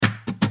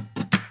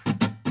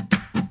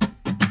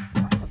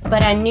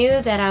but I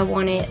knew that I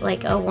wanted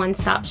like a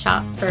one-stop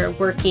shop for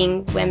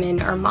working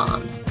women or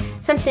moms.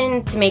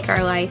 Something to make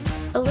our life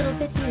a little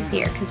bit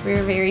easier because we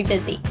were very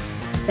busy.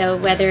 So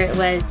whether it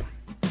was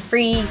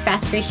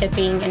fast free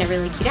shipping in a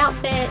really cute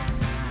outfit,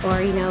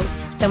 or, you know,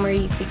 somewhere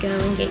you could go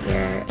and get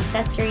your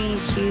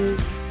accessories,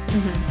 shoes,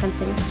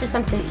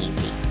 something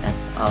easy.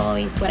 That's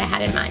always what I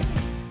had in mind.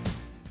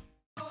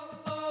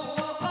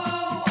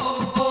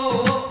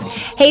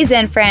 Hey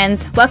Zen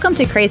friends, welcome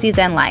to Crazy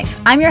Zen Life.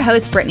 I'm your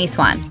host, Brittany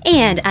Swan.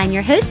 And I'm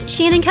your host,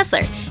 Shannon Kessler.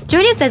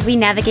 Join us as we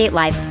navigate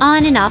life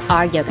on and off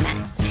our yoga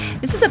mats.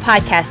 This is a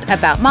podcast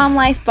about mom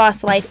life,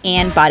 boss life,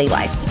 and body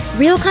life.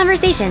 Real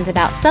conversations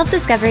about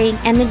self-discovery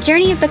and the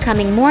journey of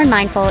becoming more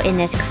mindful in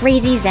this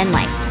crazy Zen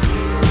life.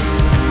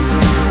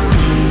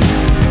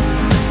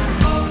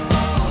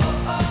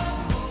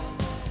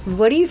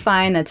 What do you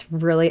find that's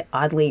really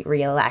oddly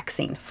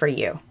relaxing for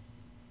you?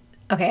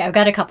 Okay, I've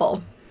got a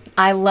couple.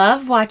 I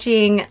love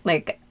watching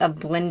like a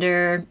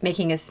blender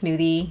making a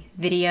smoothie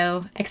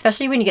video,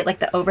 especially when you get like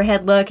the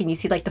overhead look and you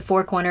see like the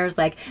four corners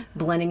like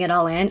blending it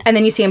all in. And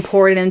then you see him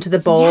pour it into the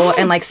bowl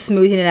and like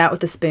smoothing it out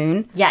with a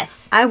spoon.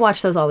 Yes. I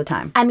watch those all the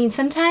time. I mean,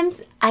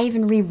 sometimes I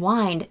even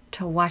rewind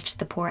to watch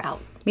the pour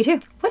out. Me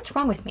too. What's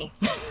wrong with me?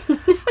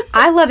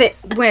 I love it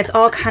when it's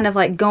all kind of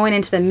like going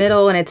into the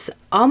middle and it's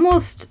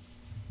almost,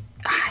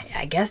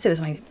 I guess it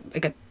was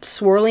like a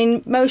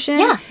swirling motion.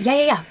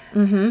 Yeah.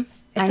 Mm-hmm.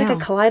 It's like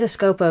a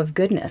kaleidoscope of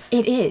goodness.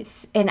 It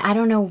is. And I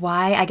don't know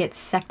why I get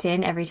sucked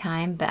in every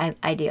time, but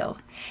I do.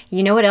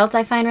 You know what else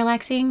I find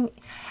relaxing?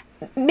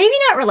 Maybe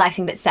not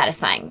relaxing, but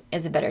satisfying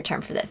is a better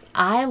term for this.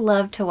 I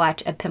love to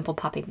watch a pimple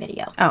popping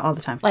video. Oh, all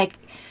the time. Like,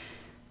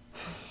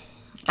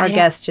 our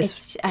guest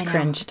just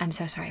cringed. I'm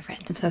so sorry,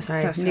 friend. I'm so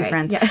sorry. New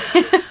friends.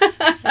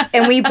 Yeah.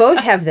 And we both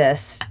have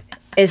this.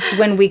 Is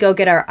when we go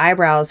get our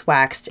eyebrows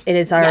waxed. It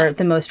is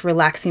the most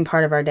relaxing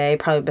part of our day,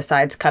 probably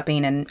besides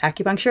cupping and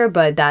acupuncture,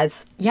 but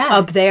that's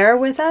up there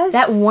with us.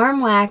 That warm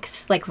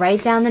wax, like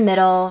right down the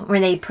middle,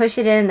 when they push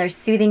it in, they're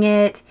soothing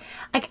it.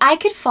 Like, I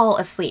could fall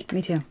asleep.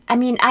 Me too. I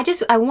mean,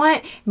 I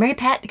want Mary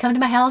Pat to come to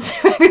my house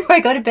right before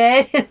I go to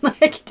bed. And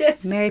like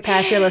just Mary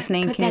Pat, if you're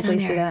listening, can you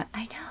please do that?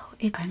 I know.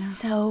 It's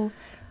so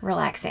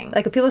relaxing.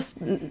 Like, if people,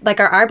 like,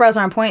 our eyebrows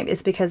are on point,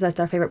 it's because that's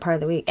our favorite part of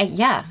the week.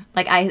 Yeah.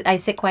 Like, I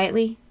sit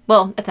quietly.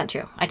 Well, that's not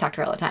true. I talk to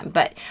her all the time,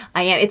 but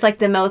I am. It's like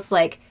the most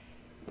like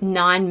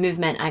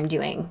non-movement I'm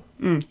doing,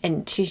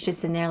 and she's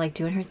just in there like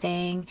doing her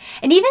thing.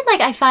 And even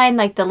like I find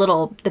like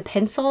the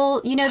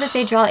pencil, you know, that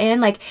they draw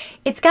in, like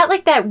it's got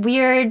like that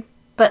weird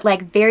but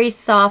like very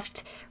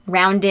soft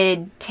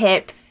rounded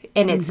tip.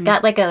 And it's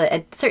got like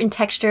a certain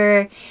texture,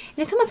 and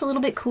it's almost a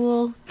little bit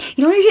cool.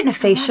 You know when you're getting a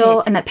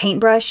facial and that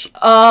paintbrush?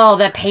 Oh,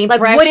 the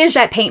paintbrush. Like, what is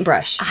that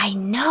paintbrush? I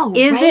know,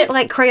 Is it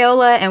like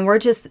Crayola and we're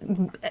just,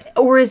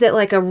 or is it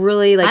like a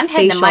really like facial one? I'm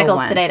heading to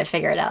Michael's today to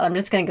figure it out. I'm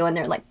just going to go in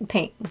there and like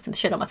paint with some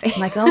shit on my face.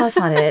 I'm like, oh, that's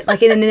not it.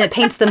 Like, and then it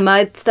paints the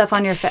mud stuff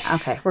on your face.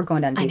 Okay, we're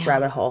going down a deep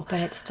rabbit hole.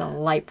 But it's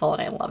delightful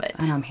and I love it.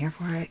 I know, I'm here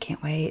for it.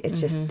 Can't wait. It's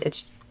just,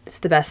 it's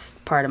the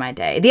best part of my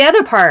day. The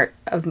other part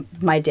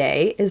of my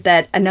day is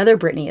that another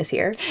Brittany is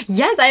here.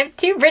 Yes, I have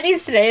two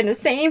Brittany's today in the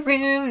same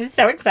room. It's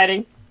so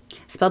exciting.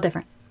 Spelled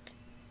different.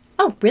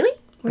 Oh, really?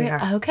 We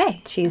are.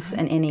 Okay. She's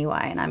an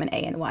N-E-Y and I'm an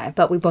A-N-Y,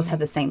 but we both have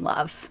the same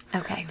love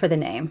for the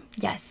name.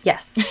 Yes.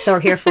 Yes. So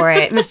we're here for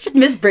it.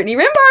 Miss Brittany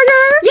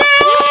Rimbarger.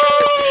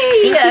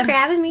 Yay! Thank you for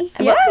having me.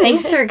 Well,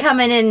 thanks for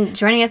coming and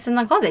joining us in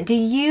the closet.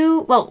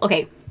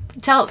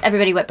 Tell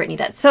everybody what Brittany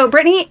does. So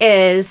Brittany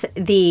is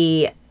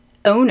the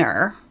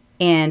owner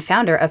and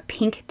founder of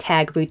Pink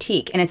Tag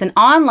Boutique. And it's an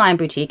online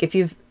boutique. If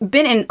you've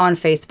been on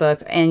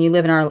Facebook and you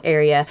live in our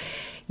area,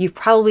 you've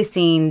probably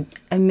seen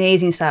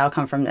amazing style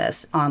come from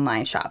this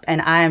online shop.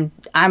 And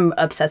I'm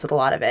obsessed with a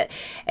lot of it.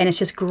 And it's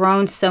just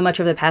grown so much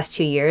over the past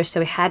 2 years.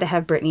 So we had to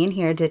have Brittany in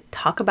here to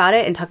talk about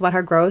it and talk about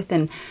her growth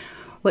and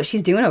what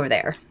she's doing over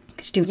there.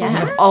 She's doing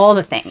all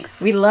the things.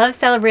 We love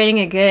celebrating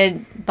a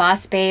good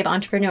boss babe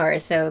entrepreneur.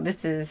 So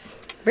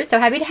we're so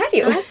happy to have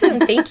you. Awesome.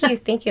 Thank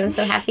you. I'm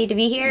so happy to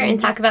be here and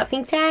talk about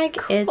Pink Tag.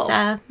 Cool.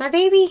 It's my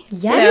baby.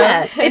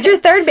 Yeah. So, it's your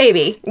third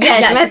baby.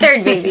 Yes, my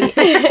third baby.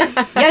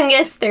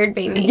 Youngest third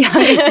baby.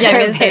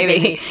 Youngest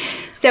baby.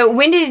 So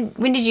when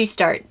did you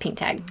start Pink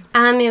Tag?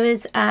 It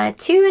was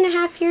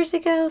 2.5 years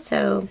ago,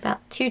 so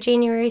about 2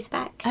 Januaries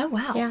back. Oh,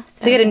 wow. Yeah.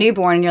 So you had a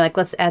newborn and you're like,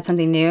 let's add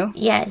something new?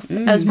 Yes.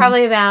 I was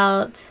probably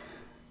about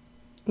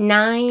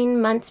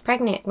 9 months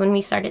pregnant when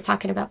we started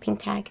talking about Pink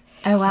Tag.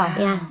 Oh,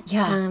 wow.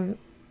 Yeah.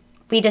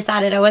 We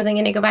decided I wasn't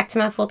going to go back to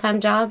my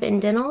full-time job in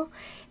dental,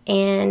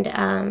 and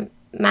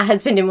my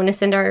husband didn't want to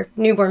send our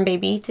newborn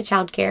baby to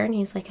childcare, and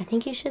he's like, I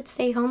think you should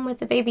stay home with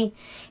the baby.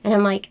 And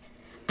I'm like,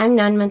 I'm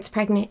 9 months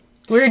pregnant.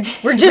 We're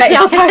just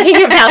now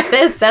talking about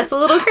this. That's a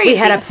little crazy. We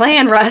had a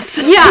plan, Russ.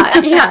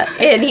 Yeah.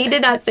 And he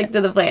did not stick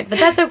to the plan, but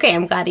that's okay.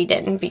 I'm glad he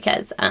didn't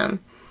because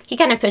he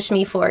kind of pushed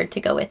me forward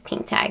to go with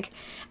Pink Tag.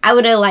 I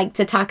would have liked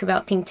to talk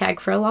about Pink Tag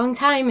for a long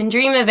time and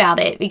dream about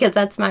it because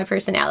that's my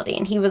personality.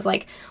 And he was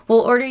like, we'll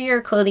order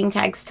your clothing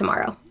tags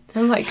tomorrow.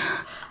 I'm like,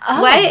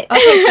 What?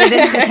 Okay, so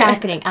this is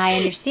happening. I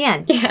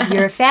understand.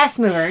 You're a fast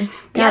mover.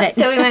 Got it.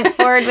 So we went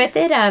forward with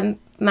it.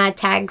 My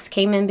tags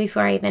came in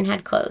before I even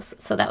had clothes,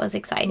 so that was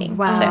exciting.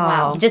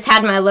 Wow. So just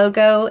had my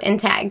logo and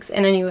tags,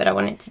 and I knew what I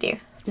wanted to do.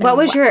 So, What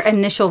was your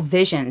initial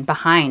vision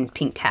behind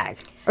Pink Tag?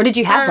 Or did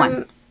you have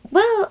one?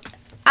 Well,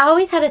 I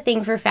always had a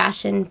thing for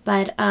fashion,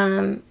 but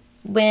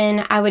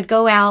when I would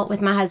go out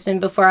with my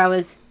husband before I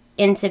was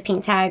into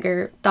Pink Tag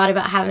or thought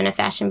about having a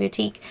fashion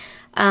boutique,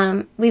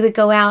 we would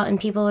go out and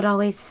people would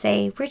always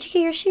say, "Where'd you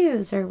get your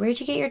shoes?" or "Where'd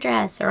you get your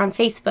dress?" Or on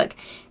Facebook,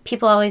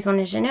 people always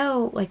wanted to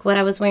know like what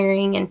I was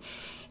wearing.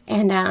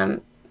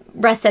 And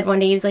Russ said one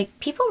day, he was like,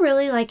 "People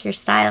really like your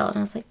style." And I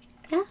was like,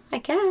 "Yeah, I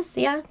guess,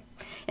 yeah."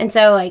 And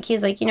so like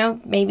he's like,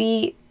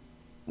 maybe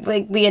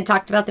like we had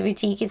talked about the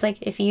boutique. He's like,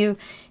 if you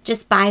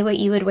just buy what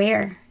you would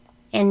wear,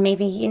 and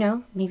maybe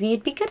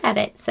you'd be good at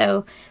it.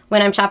 So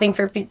when I'm shopping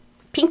for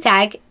Pink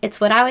Tag, it's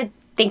what I would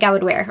think I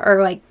would wear,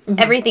 or like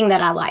everything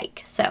that I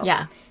like. So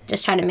Yeah.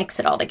 just trying to mix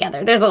it all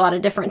together. There's a lot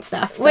of different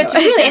stuff. So. Which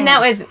really, and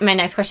that was my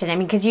next question. I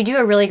mean, because you do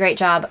a really great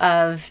job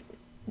of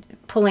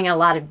pulling a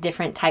lot of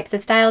different types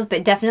of styles,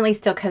 but definitely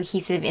still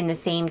cohesive in the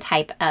same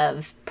type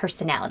of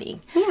personality.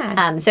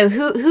 Yeah. So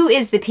who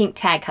is the Pink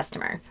Tag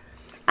customer?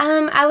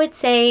 I would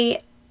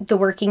say the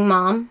working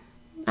mom,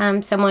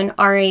 someone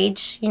our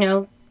age,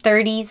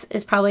 30s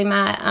is probably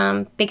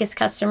my biggest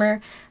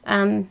customer.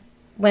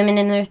 Women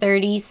in their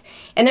 30s,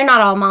 and they're not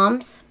all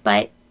moms,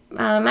 but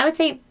I would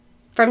say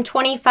from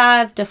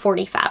 25 to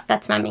 45,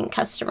 that's my main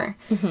customer,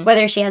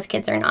 whether she has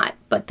kids or not.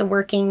 But the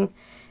working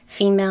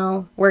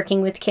female,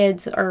 working with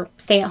kids, or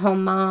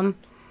stay-at-home mom,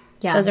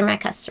 those are my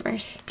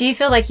customers. Do you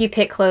feel like you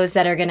pick clothes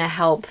that are going to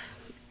help,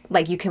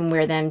 like you can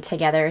wear them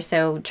together?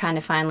 So trying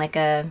to find like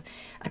a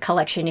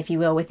collection, if you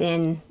will,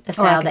 within a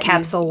style like a that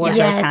capsule wardrobe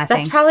Yes, kind of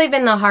that's thing. probably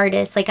been the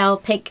hardest. Like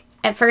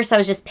at first I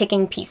was just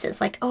picking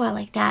pieces, like, oh, I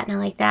like that and I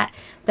like that.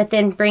 But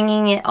then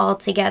bringing it all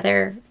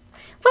together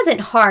wasn't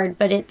hard,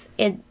 but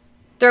it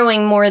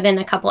throwing more than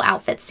a couple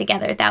outfits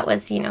together, that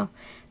was,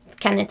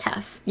 kind of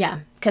tough. Yeah.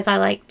 Because I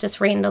like just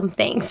random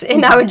things,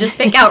 and I would just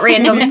pick out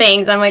random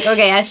things. I'm like,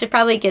 okay, I should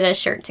probably get a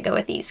shirt to go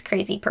with these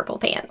crazy purple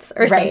pants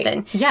or Right.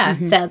 something. Yeah.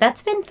 So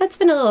that's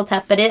been a little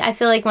tough, but I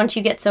feel like once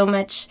you get so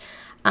much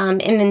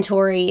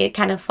inventory, it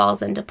kind of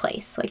falls into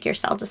place. Like your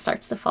style just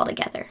starts to fall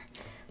together.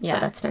 Yeah. So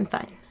that's been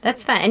fun.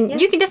 That's fun. And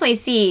you can definitely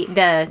see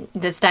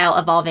the style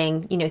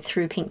evolving,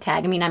 through Pink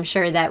Tag. I mean, I'm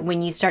sure that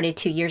when you started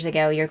 2 years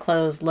ago, your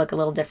clothes look a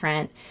little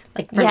different,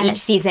 like from each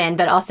Yes. season,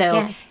 but also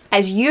Yes.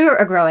 as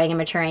you're growing and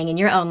maturing in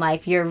your own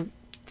life, your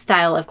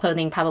style of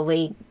clothing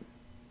probably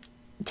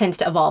tends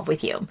to evolve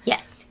with you.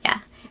 Yes, yeah.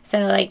 So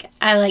like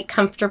I like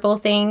comfortable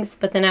things,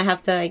 but then I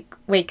have to like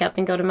wake up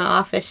and go to my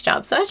office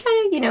job. So I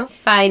try to,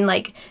 find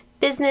like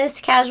business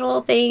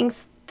casual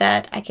things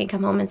that I can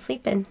come home and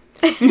sleep in.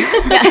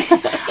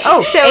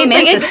 Oh,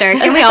 amen, sister.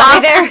 Can we all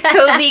be there?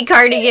 Cozy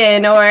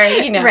cardigan or,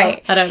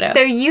 Right. I don't know.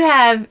 So you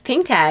have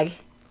Pink Tag,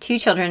 2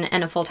 children,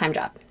 and a full-time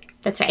job.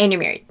 That's right. And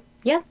you're married.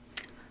 Yep.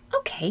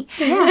 Okay.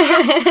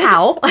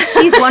 How?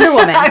 She's Wonder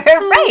Woman.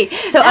 Right.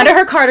 So under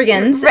her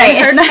cardigans Right.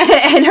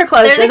 and her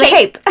clothes, there's a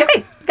cape.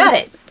 Okay. Got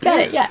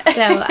it. Yeah.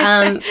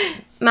 So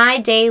my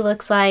day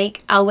looks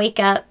like I'll wake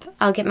up,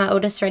 I'll get my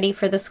Otis ready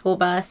for the school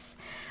bus,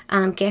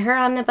 get her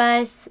on the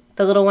bus,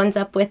 the little one's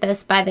up with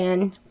us by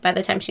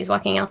the time she's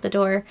walking out the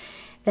door.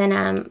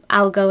 Then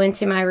I'll go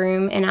into my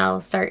room and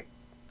I'll start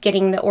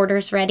getting the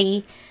orders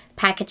ready,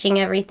 packaging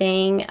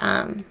everything,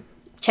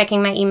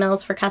 checking my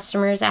emails for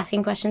customers,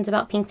 asking questions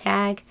about Pink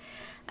Tag.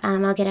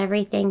 I'll get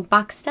everything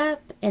boxed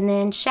up and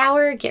then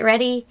shower, get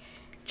ready,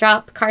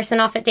 drop Carson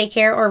off at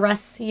daycare, or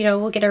Russ,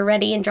 we'll get her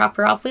ready and drop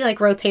her off. We like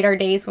rotate our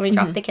days when we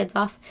drop the kids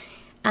off.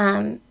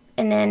 And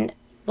then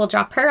we'll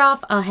drop her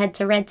off. I'll head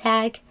to Red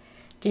Tag,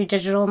 do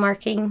digital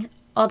marketing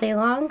all day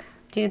long,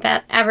 do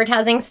that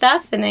advertising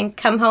stuff, and then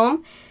come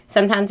home.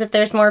 Sometimes if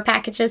there's more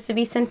packages to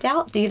be sent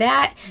out, do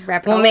that.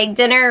 Wrap it We'll all. make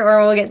dinner or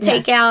we'll get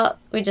takeout.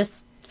 We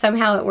just,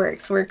 somehow it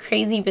works. We're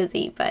crazy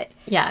busy, but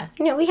Yeah.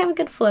 we have a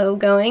good flow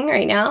going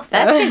right now. So.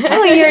 That's fantastic.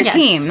 Well, you're a Yeah.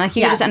 team. Like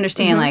you Yeah. just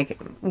understand like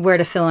where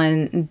to fill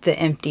in the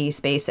empty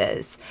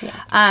spaces. Yes.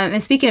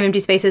 And speaking of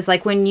empty spaces,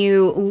 like when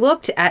you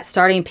looked at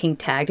starting Pink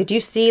Tag, did you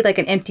see like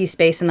an empty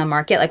space in the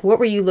market? Like what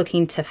were you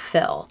looking to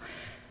fill?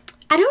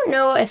 I don't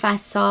know if I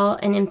saw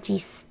an empty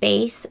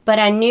space, but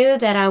I knew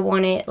that I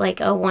wanted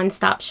like a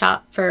one-stop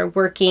shop for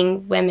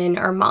working women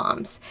or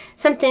moms.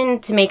 Something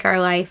to make our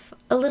life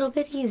a little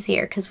bit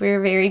easier because we were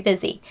very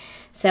busy.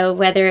 So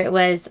whether it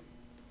was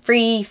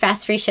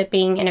fast free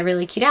shipping and a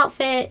really cute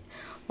outfit,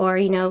 or,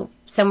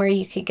 somewhere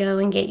you could go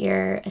and get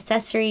your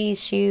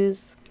accessories,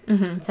 shoes,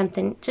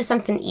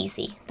 something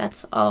easy.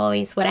 That's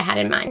always what I had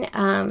in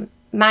mind.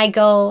 My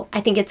goal,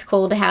 I think it's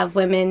cool to have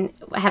women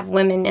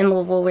in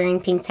Louisville wearing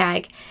Pink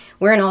Tag.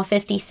 We're in all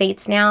 50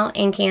 states now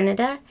and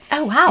Canada.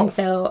 Oh, wow. And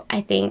so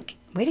I think,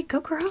 Way to go,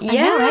 girl.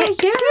 yeah.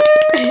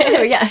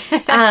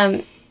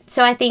 Yeah.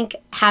 So I think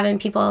having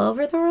people all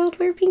over the world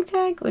wear Pink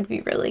Tag would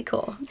be really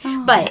cool.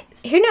 But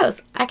who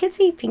knows? I could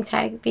see Pink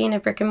Tag being a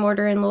brick and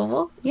mortar in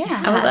Louisville.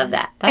 Yeah. I would love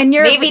that. And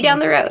you're- maybe down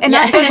the road. And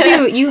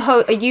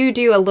you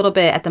do a little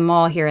bit at the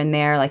mall here and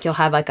there. Like you'll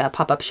have like a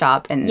pop-up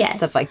shop and Yes.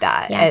 stuff like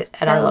that Yeah.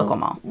 at our So- local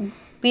mall.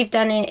 We've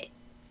done it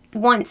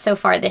once so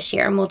far this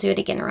year, and we'll do it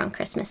again around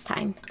Christmas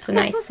time. It's a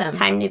nice awesome.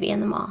 time to be in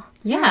the mall.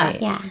 Yeah.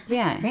 Yeah.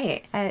 Yeah.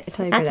 Great. I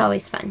totally agree That's with that.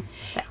 always fun.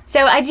 So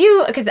So I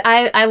do, because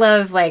I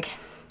love like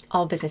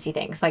all businessy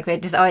things. Like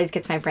it just always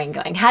gets my brain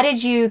going. How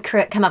did you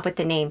come up with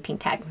the name Pink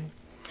Tag?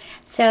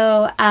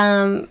 So,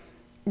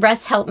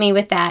 Russ helped me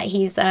with that.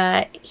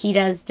 He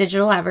does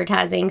digital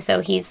advertising,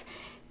 so he's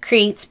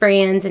creates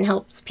brands and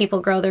helps people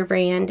grow their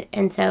brand.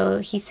 And so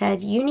he said,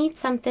 you need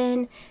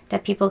something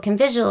that people can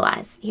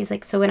visualize. He's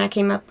like, so when I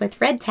came up with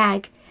Red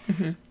Tag,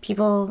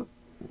 people,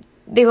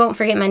 they won't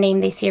forget my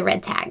name. They see a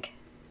red tag.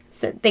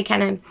 So they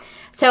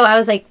so I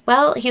was like,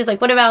 well, he was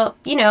like, what about,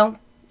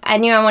 I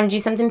knew I wanted to do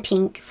something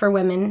pink for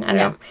women. I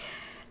don't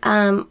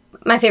know.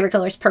 My favorite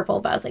color is purple,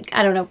 but I was like,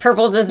 I don't know,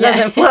 purple just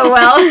doesn't flow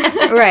well.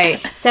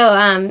 Right.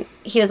 So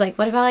he was like,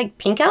 what about like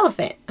pink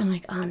elephant? I'm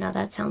like, oh no,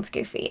 that sounds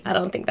goofy. I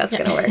don't think that's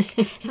going to work.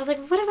 I was like,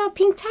 what about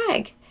Pink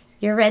Tag?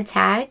 You're Red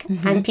Tag.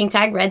 I'm Pink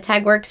Tag. Red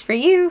Tag works for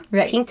you.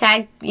 Right. Pink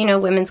Tag,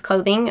 women's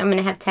clothing. I'm going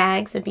to have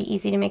tags. It'd be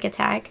easy to make a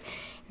tag.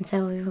 And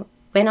so we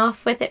went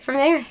off with it from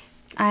there.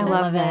 I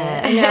love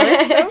that. I know,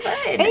 it's so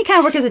fun. And you kind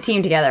of work as a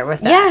team together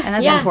with that. Yeah, And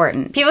that's yeah.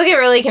 important. People get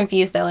really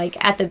confused though, like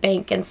at the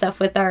bank and stuff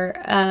with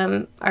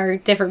our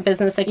different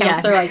business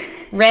accounts. Yeah. They're like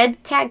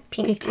Red Tag,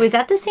 Pink. Was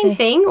that the same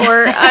thing,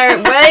 or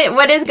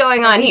what is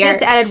going on He here?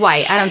 just added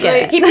white. I don't get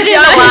it. He put it in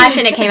the wash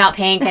and it came out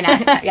pink. And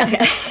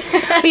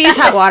We use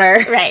hot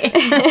water. right.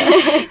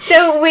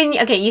 So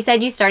you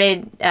said you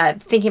started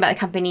thinking about the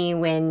company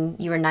when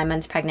you were 9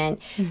 months pregnant.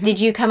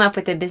 Did you come up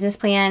with a business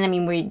plan? I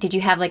mean, did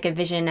you have like a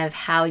vision of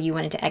how you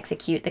wanted to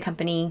execute the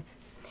company?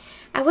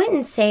 I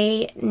wouldn't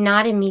say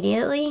not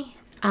immediately.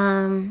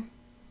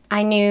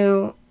 I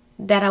knew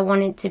that I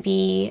wanted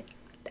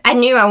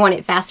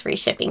fast free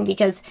shipping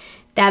because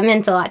that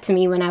meant a lot to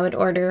me when I would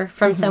order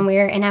from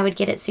somewhere and I would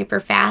get it super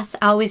fast.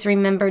 I always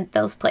remembered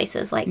those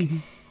places. Like,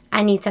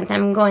 I need something.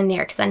 I'm going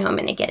there because I know I'm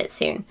going to get it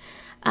soon.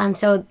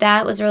 So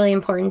that was really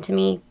important to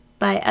me.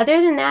 But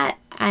other than that,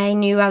 I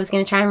knew I was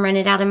going to try and run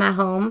it out of my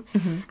home.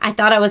 I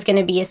thought I was going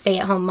to be a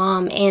stay-at-home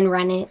mom and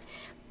run it,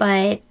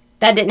 but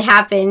that didn't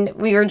happen.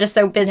 We were just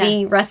so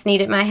busy. Yeah. Russ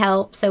needed my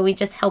help, so we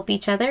just help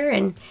each other.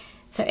 And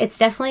so it's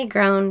definitely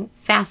grown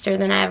faster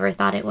than I ever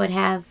thought it would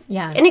have.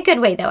 Yeah. In a good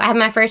way, though. I have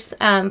my first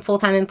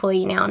full-time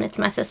employee now, and it's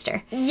my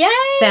sister. Yay!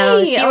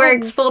 So she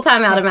works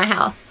full-time out of my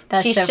house.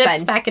 That's she so ships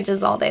fun.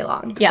 packages all day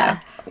long. Yeah.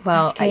 So.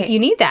 Well, great. you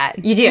need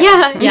that. You do.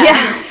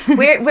 Yeah.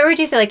 Where would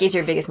you say like is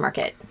your biggest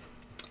market?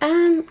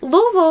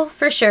 Louisville,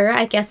 for sure,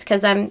 I guess,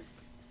 because I'm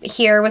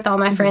here with all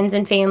my friends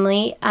and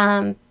family.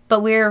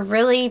 But we're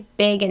really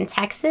big in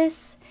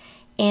Texas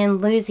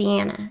and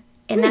Louisiana.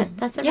 And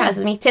that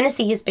surprises me.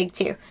 Tennessee is big,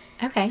 too.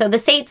 Okay. So the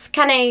states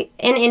kind of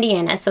in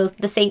Indiana. So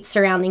the states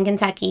surrounding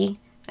Kentucky,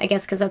 I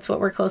guess, because that's what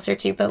we're closer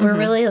to. But we're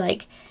really,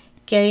 like,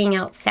 getting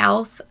out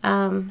south.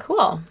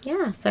 cool.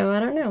 Yeah, so I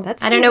don't know.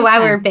 That's I don't know why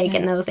pretty we're fun. big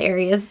in those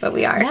areas, but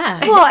we are.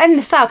 Yeah. Well, and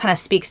the style kind of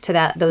speaks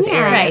to those Yeah.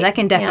 areas. Right. I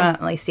can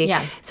definitely see.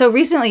 Yeah. So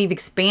recently you've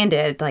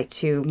expanded like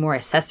to more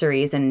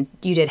accessories, and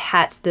you did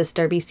hats this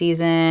derby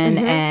season,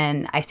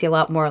 and I see a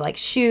lot more like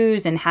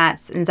shoes and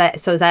hats. And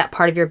is that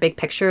part of your big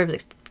picture of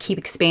like, keep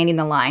expanding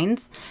the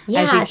lines?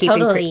 Yeah, as you keep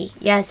totally.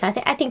 Yes, I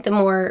think the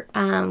more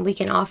we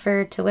can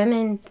offer to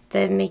women,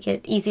 to make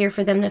it easier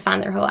for them to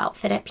find their whole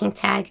outfit at Pink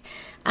Tag.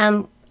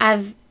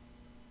 I've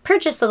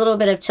purchased a little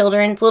bit of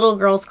children's little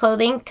girls'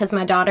 clothing because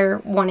my daughter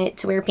wanted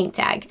to wear Pink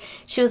Tag.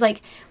 She was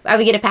like, I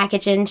would get a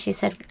package in. She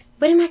said,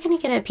 when am I going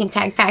to get a Pink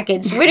Tag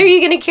package? When are you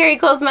going to carry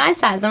clothes my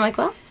size? I'm like,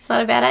 well, it's not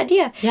a bad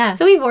idea. Yeah.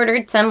 So we've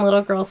ordered some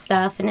little girl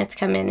stuff, and it's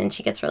come in, and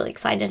she gets really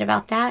excited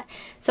about that.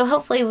 So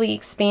hopefully we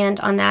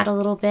expand on that a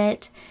little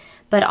bit.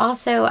 But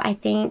also, I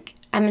think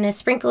I'm going to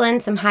sprinkle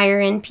in some higher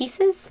end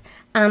pieces.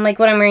 Like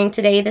what I'm wearing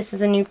today, this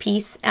is a new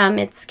piece.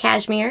 It's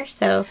cashmere,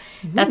 so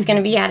that's going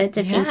to be added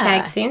to Pink Yeah.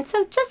 Tag soon.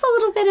 So just a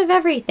little bit of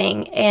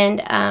everything.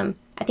 And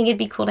I think it'd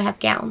be cool to have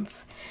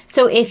gowns.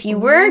 So if you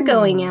were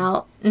going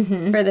out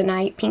for the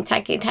night, Pink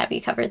Tag could have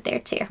you covered there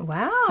too.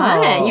 Wow.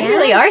 Fun. You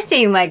really are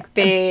seeing like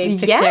big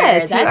pictures.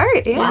 Yes, you That's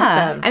are, yeah.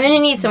 awesome. I'm going to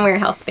need some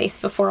warehouse space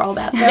before all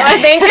that, though, I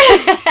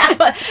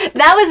think.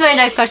 That was my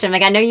next question.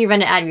 Like, I know you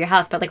run it out of your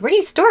house, but like, where do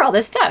you store all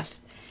this stuff?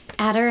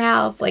 At our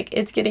house, like,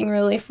 it's getting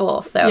really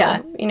full. So,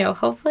 Yeah.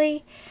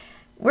 hopefully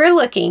we're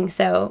looking.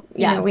 So,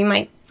 Yeah.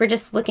 we're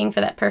just looking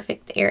for that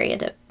perfect area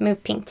to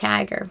move Pink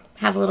Tag or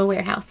have a little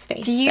warehouse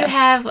space. Do you So.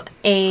 have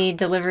a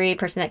delivery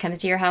person that comes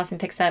to your house and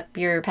picks up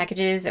your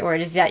packages, or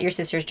is that your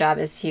sister's job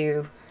is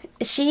to?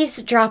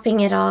 She's dropping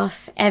it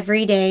off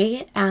every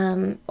day,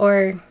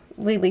 or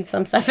we leave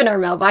some stuff in our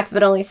mailbox,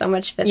 but only so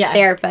much fits Yeah.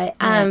 there. But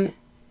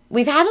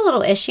we've had a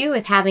little issue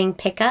with having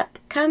pickup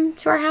come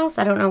to our house.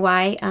 I don't know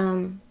why.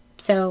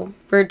 So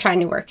we're trying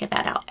to work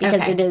that out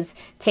because Okay. it is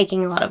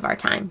taking a lot of our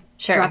time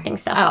dropping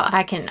stuff Oh, off.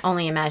 I can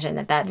only imagine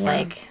that that's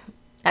like,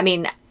 I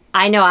mean,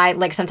 I know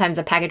sometimes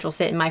a package will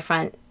sit in my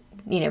front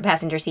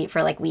passenger seat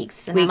for like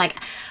weeks. And I'm like,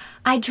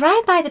 I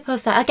drive by the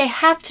post office. Like, I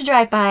have to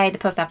drive by the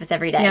post office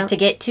every day to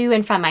get to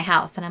and from my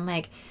house. And I'm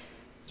like,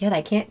 yet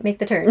I can't make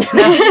the turn.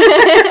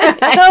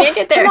 I can't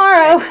get there.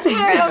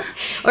 Tomorrow.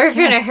 Or if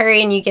you're in a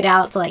hurry and you get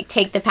out to like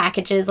take the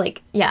packages,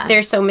 like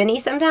there's so many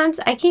sometimes,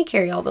 I can't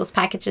carry all those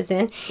packages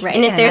in. Right.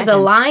 And if there's a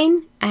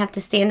line, I have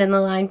to stand in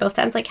the line both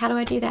times. Like, how do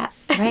I do that?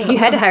 Right. You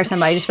had to hire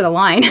somebody just for the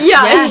line.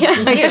 Yeah.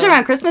 Like, especially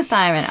around Christmas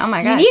time, and oh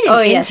my gosh. You need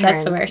an yes, intern,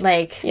 that's the worst.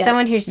 Like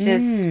someone who's just,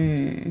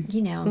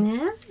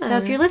 Yeah. So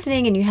if you're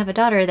listening and you have a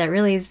daughter that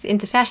really is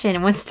into fashion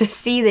and wants to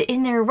see the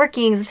inner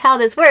workings of how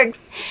this works,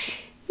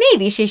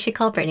 maybe she should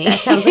call Brittany.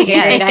 That sounds like a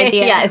great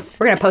idea. Yes.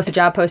 We're going to post a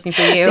job posting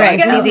for you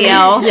Right. on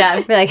CZL. Yeah.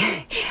 Be like,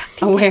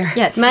 aware.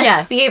 Yeah.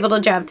 Must be able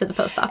to drive to the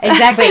post office.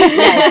 Exactly.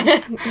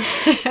 Yes.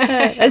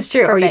 That's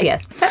true. Perfect.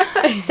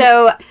 Or UPS.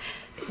 So,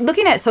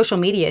 looking at social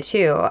media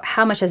too,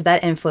 how much has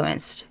that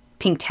influenced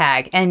Pink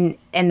Tag and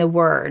the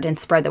word and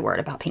spread the word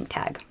about Pink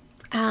Tag?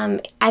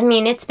 I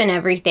mean, it's been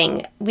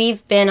everything.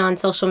 We've been on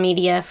social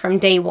media from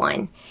day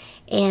one.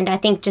 And I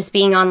think just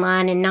being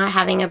online and not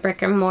having a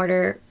brick and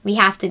mortar, we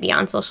have to be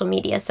on social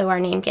media so our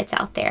name gets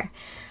out there.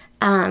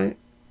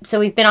 So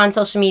we've been on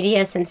social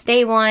media since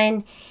day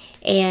one.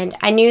 And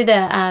I knew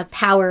the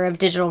power of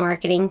digital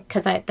marketing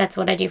because that's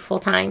what I do full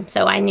time.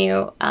 So I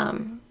knew,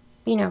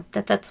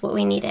 that's what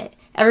we needed.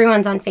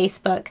 Everyone's on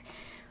Facebook.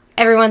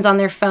 Everyone's on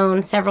their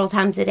phone several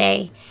times a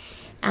day.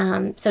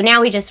 So now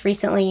we just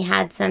recently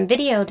had some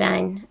video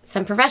done,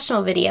 some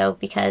professional video,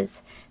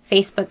 because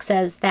Facebook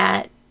says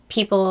that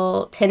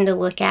people tend to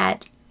look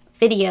at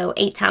video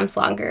 8 times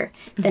longer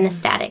than a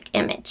static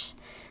image.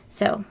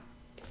 So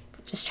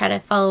just try to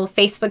follow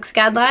Facebook's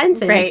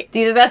guidelines and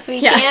do the best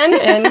we can.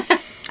 And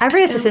I've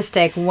read a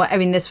statistic.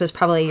 This was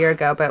probably a year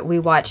ago, but we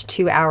watch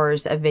 2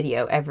 hours of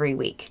video every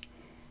week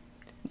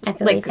I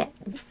believe it.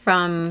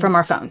 From from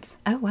our phones.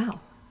 Oh,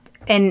 wow.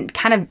 And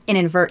kind of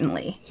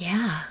inadvertently.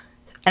 Yeah.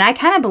 And I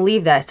kind of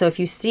believe that. So if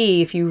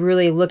you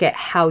really look at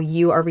how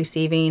you are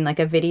receiving like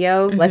a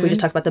video, like we just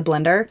talked about the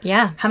blender.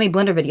 Yeah. How many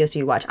blender videos do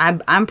you watch?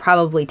 I'm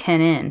probably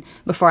 10 in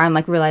before I'm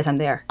like realize I'm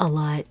there. A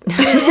lot.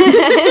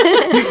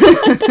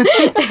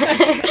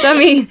 So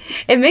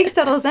it makes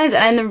total sense.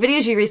 And the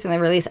videos you recently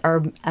released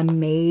are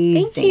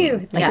amazing. Thank you.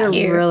 Like Thank they're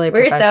you. really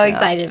We're so professional.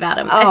 excited about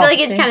them. I feel like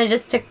it kind of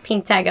just took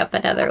Pink Tag up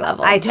another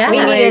level. I totally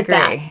We needed agree.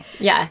 that.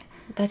 Yeah.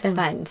 That's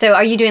fun. So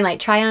are you doing like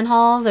try-on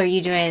hauls? Or are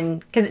you doing...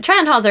 Because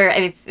try-on hauls are...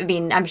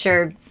 I'm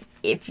sure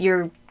if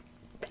you're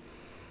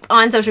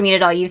on social media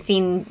at all, you've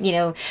seen,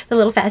 the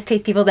little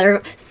fast-paced people that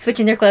are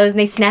switching their clothes and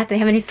they snap and they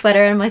have a new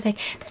sweater. And I'm always like,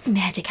 that's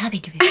magic. How they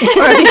do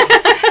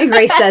it.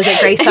 Grace does it.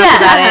 Grace talks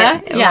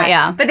about it.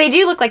 Yeah. But they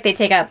do look like they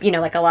take up,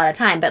 like a lot of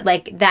time. But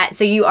like that...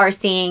 So you are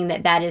seeing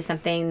that is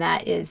something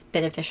that is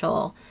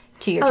beneficial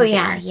to your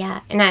consumer. Yeah.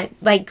 And I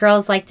like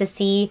girls like to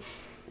see...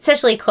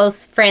 especially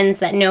close friends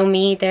that know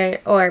me,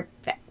 or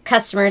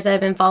customers that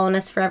have been following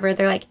us forever,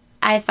 they're like,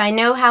 if I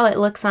know how it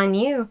looks on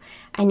you,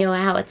 I know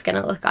how it's going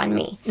to look on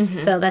me.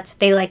 So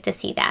they like to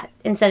see that.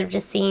 Instead of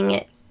just seeing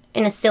it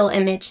in a still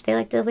image, they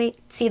like to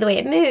see the way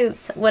it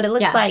moves, what it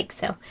looks like.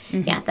 So,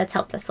 that's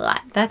helped us a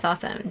lot. That's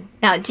awesome.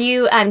 Now, do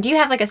you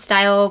have like a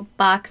style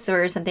box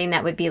or something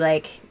that would be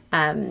like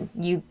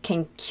you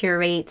can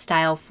curate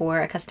style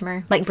for a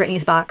customer? Like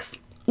Brittany's box.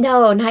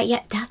 No, not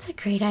yet. That's a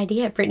great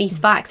idea, Brittany's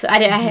box.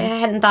 I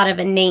hadn't thought of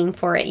a name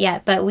for it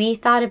yet, but we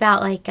thought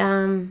about like,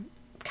 kind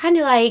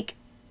of like,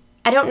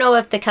 I don't know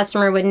if the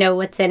customer would know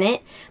what's in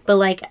it, but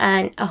like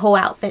a whole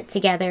outfit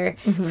together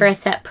for a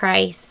set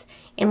price,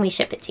 and we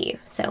ship it to you.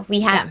 So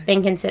we have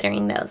been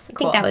considering those. I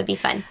think that would be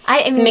fun.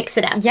 Just mix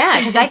it up. Yeah,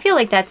 because I feel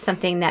like that's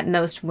something that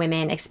most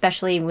women,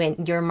 especially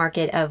when your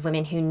market of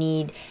women who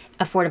need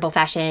affordable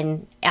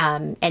fashion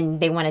and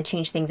they want to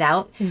change things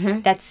out,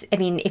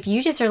 if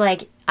you just are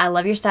like, I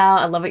love your style,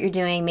 I love what you're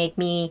doing, make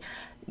me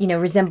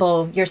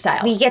resemble your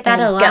style. We get that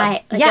a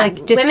lot.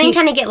 Women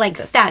kind of get like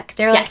stuck.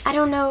 They're like, I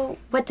don't know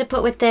what to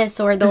put with this,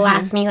 or they'll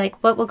ask me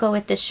like, what will go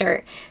with this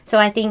shirt. So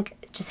I think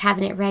just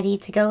having it ready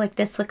to go, like,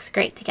 this looks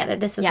great together.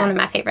 This is one of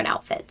my favorite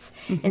outfits,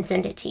 and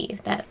send it to you.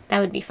 That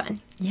would be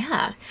fun.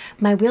 Yeah.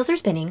 My wheels are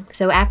spinning.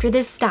 So after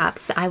this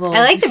stops, I will... I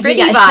like the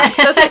Brittany box.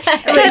 I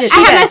have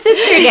my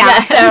sister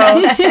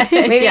down,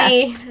 so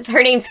maybe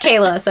her name's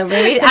Kayla, so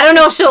maybe... I don't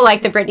know if she'll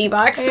like the Brittany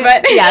box,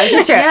 but... Yeah,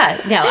 this is true.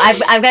 Yeah. No,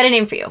 I've got a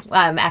name for you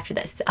after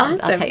this. I'll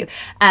tell you.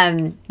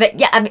 But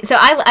yeah, so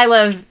I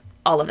love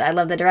all of that. I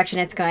love the direction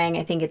it's going.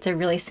 I think it's a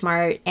really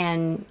smart,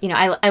 and,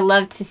 I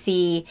love to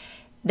see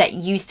that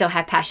you still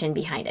have passion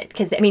behind it.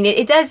 Because,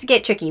 it does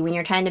get tricky when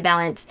you're trying to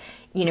balance...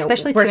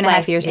 especially work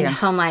 2.5 years and ago,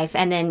 home life,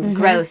 and then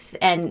growth,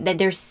 and that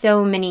there's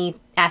so many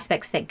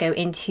aspects that go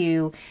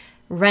into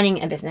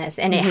running a business,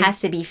 and it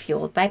has to be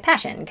fueled by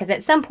passion. Because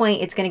at some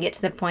point, it's going to get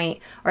to the point,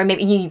 or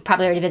maybe you've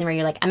probably already been where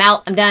you're like, I'm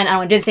out, I'm done, I don't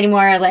want to do this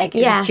anymore. Like,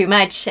 this is too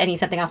much. I need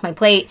something off my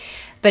plate.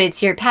 But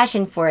it's your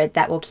passion for it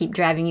that will keep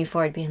driving you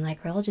forward, being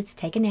like, girl, just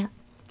take a nap.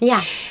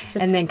 Yeah.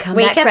 And then come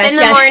wake back up fresh. in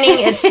the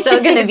morning. It's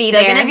still going to be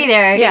there. Still going to be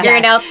there. Figure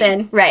it out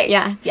then. Right.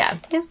 Yeah. Yeah.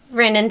 I've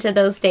run into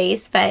those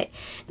days, but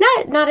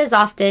not as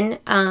often.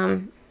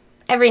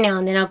 every now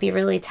and then I'll be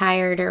really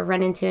tired or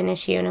run into an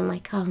issue, and I'm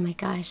like, oh my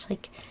gosh,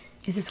 like,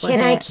 Is this worth can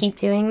I it? keep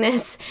doing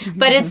this?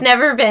 But it's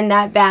never been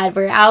that bad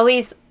where I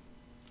always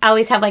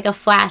have like a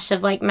flash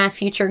of like my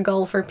future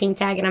goal for Pink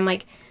Tag, and I'm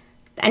like,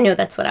 I know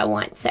that's what I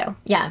want, so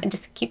Yeah. I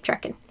just keep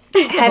trucking.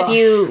 Have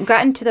you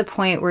gotten to the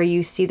point where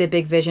you see the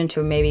big vision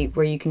to maybe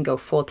where you can go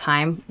full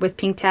time with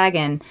Pink Tag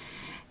and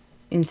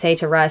say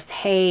to Russ,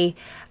 hey,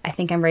 I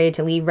think I'm ready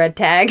to leave Red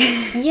Tag?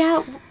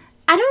 Yeah,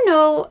 I don't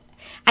know.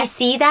 I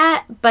see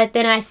that, but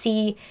then I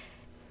see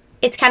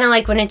it's kind of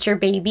like when it's your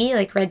baby,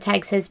 like Red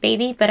Tag's his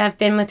baby, but I've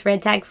been with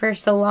Red Tag for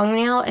so long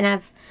now, and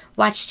I've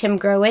watched him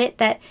grow it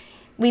that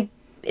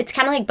it's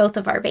kind of like both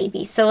of our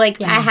babies. So like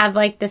I have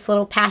like this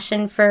little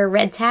passion for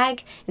Red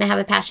Tag, and I have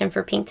a passion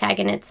for Pink Tag,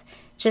 and it's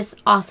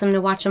just awesome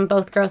to watch them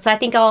both grow. So I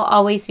think I'll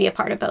always be a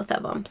part of both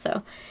of them.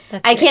 So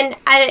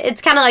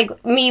it's kind of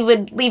like me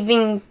with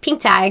leaving Pink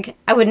Tag.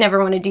 I would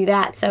never want to do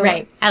that. So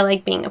Right. I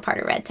like being a part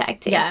of Red Tag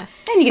too. Yeah.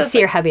 And you can see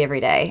your hubby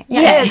every day.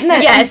 Yeah.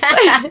 Yes.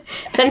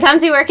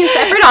 Sometimes we work in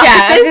separate Yeah,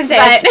 I was offices,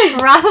 gonna say, but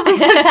it's probably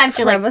sometimes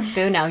you're like,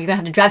 boo, no, you're going to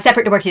have to drive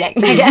separate to work today.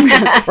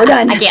 We're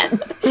done. I can't.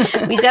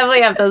 we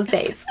definitely have those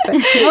days. But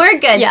we're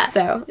good. Yeah.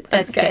 So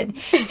That's good.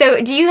 So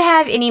do you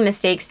have any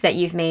mistakes that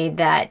you've made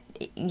that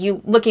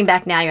you, looking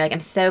back now, you're like,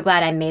 I'm so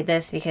glad I made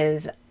this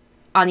because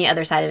on the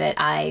other side of it,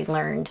 I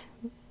learned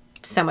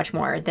so much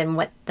more than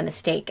what the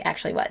mistake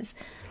actually was?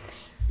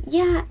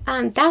 Yeah,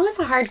 that was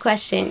a hard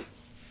question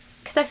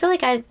because I feel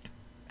like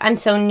I'm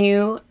so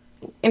new,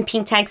 and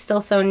Pink Tag's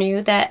still so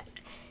new that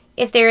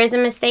if there is a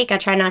mistake, I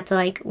try not to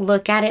like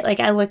look at it.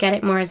 Like I look at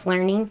it more as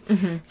learning.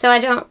 Mm-hmm. So I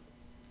don't,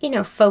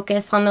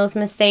 focus on those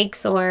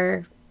mistakes,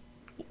 or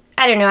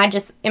I don't know. I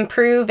just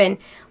improve and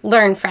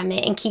learn from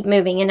it and keep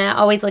moving. And I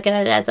always look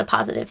at it as a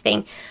positive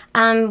thing.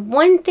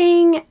 One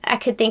thing I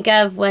could think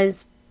of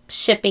was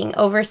shipping,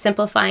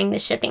 oversimplifying the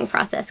shipping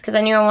process because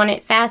I knew I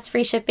wanted fast,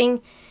 free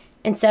shipping.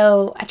 And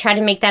so I try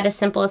to make that as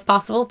simple as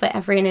possible, but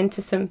I've ran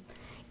into some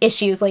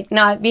issues like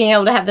not being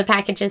able to have the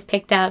packages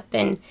picked up,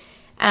 and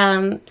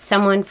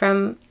someone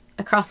from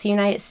across the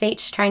United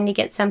States trying to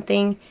get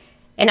something,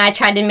 and I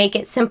tried to make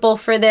it simple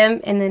for them,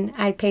 and then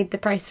I paid the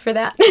price for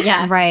that.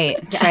 Yeah.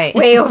 Right.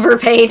 Way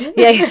overpaid.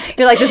 Yeah.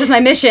 You're like, this is my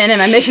mission, and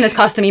my mission is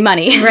costing me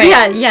money.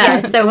 Right.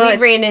 Yeah. So we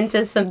ran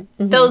into some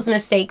those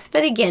mistakes,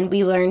 but again,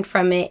 we learned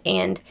from it,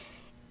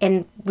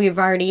 and we've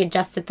already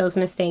adjusted those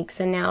mistakes,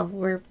 and now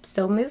we're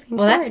still moving.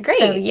 Well, that's forward. great.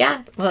 So, yeah.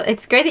 Well,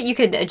 it's great that you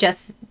could adjust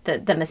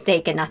the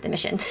mistake and not the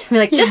mission. You're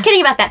like, just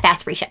kidding about that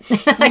fast free ship.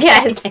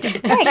 Yes. Right,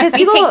 because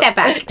We take that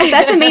back.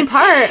 That's the main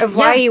part of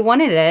why you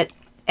wanted it,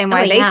 and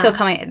why Oh,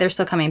 yeah. they're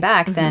still coming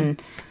back. Then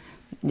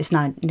it's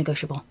not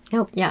negotiable.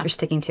 Nope. Yeah. You're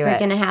sticking to We're it.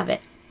 gonna have it.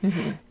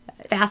 It's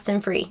fast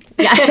and free.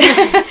 Yeah.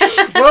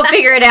 We'll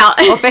figure it out.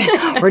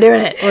 We're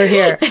doing it. We're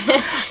here.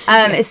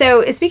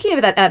 So speaking of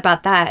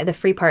about that, the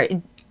free part,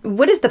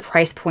 what is the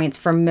price points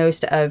for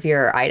most of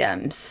your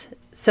items?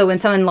 So when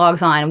someone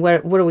logs on,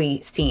 what are we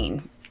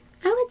seeing?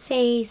 I would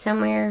say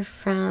somewhere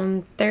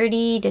from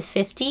 30 to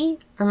 50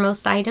 are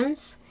most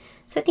items.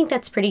 So I think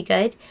that's pretty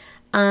good.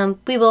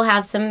 We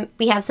have some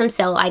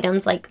sale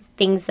items, like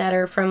things that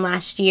are from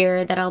last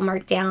year that I'll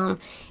mark down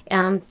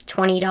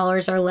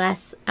 $20 or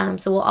less.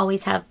 So we'll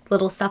always have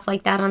little stuff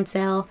like that on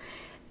sale.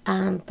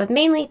 But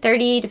mainly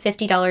 $30 to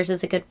 $50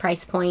 is a good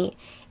price point.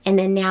 And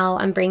then now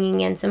I'm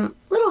bringing in some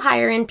little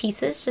higher end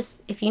pieces,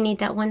 just if you need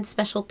that one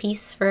special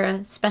piece for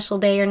a special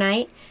day or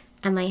night,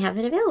 I might have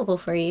it available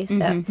for you.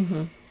 So,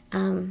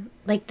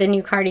 like the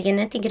new cardigan,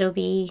 I think it'll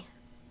be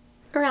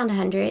around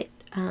 $100.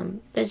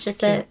 But it's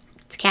just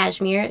it's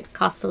cashmere. It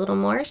costs a little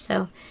more,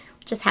 so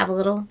just have a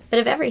little bit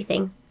of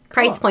everything.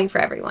 Price point for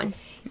everyone.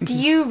 Do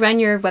you run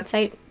your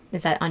website?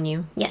 Is that on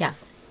you?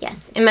 Yes.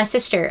 Yes. And my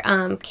sister,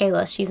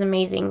 Kayla, she's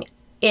amazing.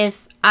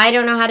 If I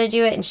don't know how to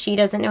do it and she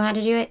doesn't know how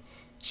to do it,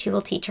 she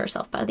will teach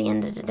herself by the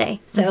end of the day.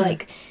 So,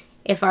 like,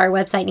 if our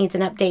website needs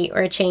an update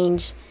or a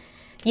change,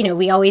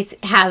 we always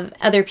have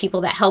other people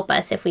that help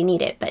us if we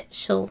need it, but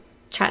she'll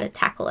try to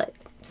tackle it.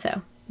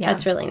 So,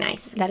 that's really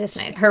nice. That is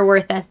nice. Her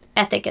work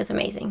ethic is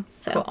amazing.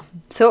 So, Cool.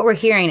 So what we're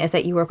hearing is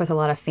that you work with a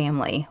lot of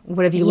family.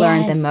 What have you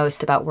learned the Yes.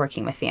 most about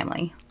working with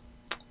family?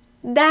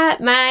 that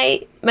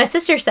my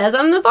sister says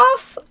I'm the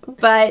boss,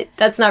 but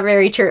that's not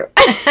very true.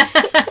 We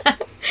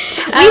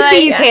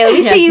see you, Kayla.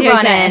 We see you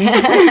running.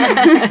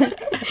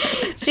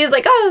 She's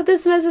like, oh,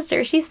 this is my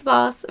sister. She's the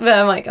boss. But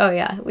I'm like, oh,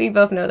 yeah, we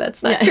both know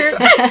that's not true.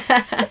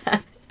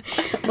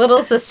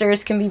 Little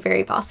sisters can be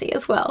very bossy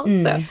as well.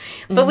 So,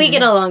 but we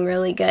get along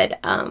really good.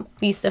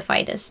 We used to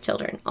fight as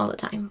children all the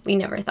time. We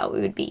never thought we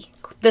would be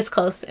this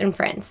close and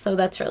friends. So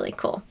that's really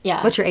cool.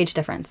 Yeah. What's your age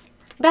difference?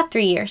 About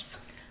 3 years.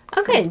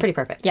 Okay. It's pretty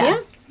perfect. Yeah.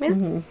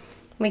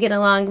 We get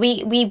along.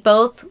 We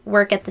both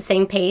work at the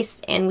same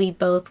pace, and we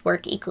both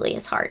work equally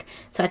as hard.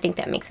 So I think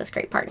that makes us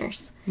great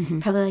partners.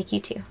 Probably like you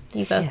two.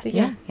 You both. Yes.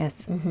 Yeah.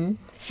 Yes.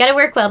 Got to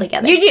work well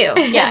together. You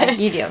do. Yeah,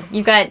 you do.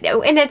 You've got,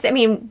 and it's, I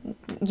mean,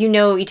 you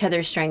know each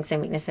other's strengths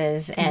and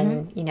weaknesses,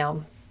 and,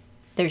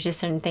 there's just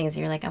certain things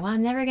you're like, oh, well,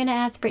 I'm never going to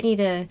ask Brittany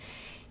to,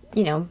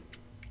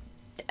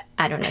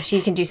 I don't know.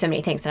 She can do so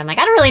many things that I'm like,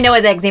 I don't really know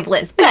what the example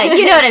is, but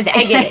you know what I'm saying.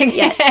 I get it.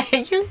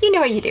 Yes. You know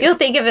what you do. You'll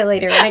think of it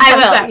later when it I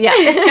comes will. up.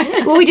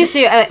 Yeah. Well, we just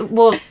do.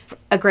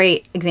 A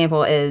great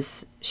example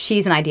is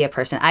she's an idea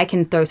person. I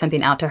can throw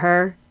something out to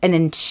her, and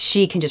then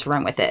she can just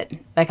run with it.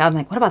 Like I'm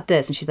like, what about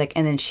this? And she's like,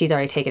 and then she's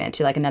already taken it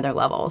to like another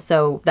level.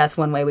 So that's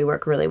one way we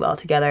work really well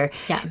together.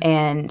 Yeah.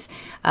 And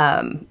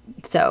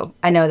so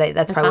I know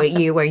that's probably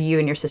awesome. where you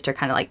and your sister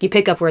kind of like you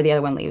pick up where the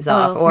other one leaves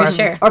off, for or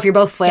sure. or if you're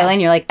both flailing,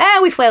 you're like,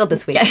 we flailed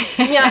this week.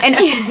 Yeah. And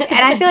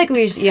I feel like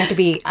you have to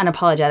be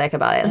unapologetic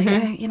about it.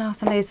 Like you know,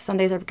 some days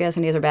are good,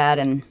 some days are bad,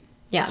 and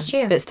Yeah. It's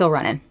true. but it's still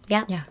running.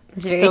 Yeah. Yeah.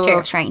 It's very Still a true.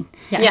 little train.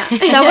 Yeah. So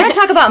I want to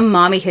talk about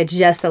mommyhood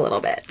just a little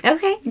bit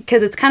Okay.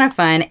 because it's kind of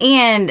fun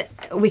and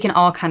we can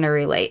all kind of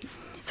relate.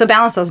 So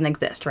balance doesn't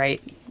exist,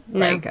 right? No.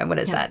 Like, what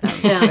is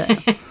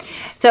that?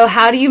 So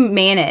how do you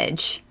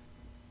manage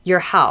your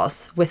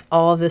house with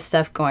all of this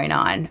stuff going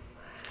on?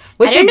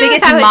 What's I don't know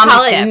if I would mommy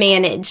call tip? it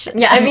manage.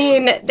 Yeah. I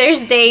mean,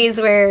 there's days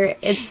where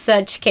it's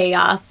such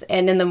chaos,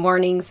 and in the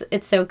mornings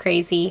it's so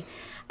crazy.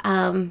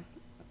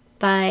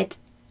 But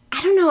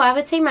I don't know. I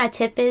would say my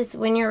tip is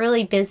when you're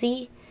really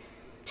busy,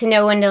 to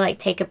know when to like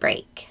take a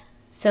break.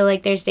 So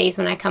like there's days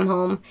when I come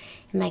home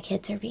and my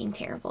kids are being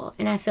terrible,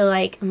 and I feel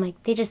like I'm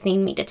like they just need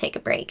me to take a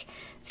break.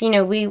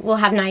 So we will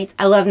have nights.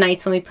 I love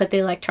nights when we put the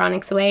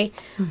electronics away.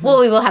 Well,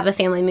 we will have a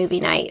family movie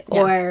night,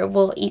 or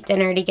we'll eat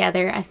dinner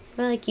together. I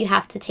feel like you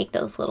have to take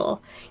those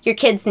your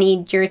kids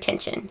need your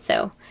attention.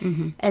 So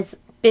as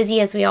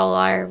busy as we all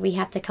are, we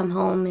have to come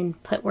home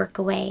and put work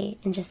away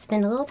and just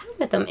spend a little time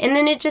with them. And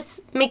then it just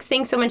makes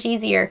things so much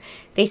easier.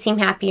 They seem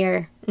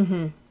happier.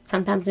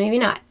 Sometimes maybe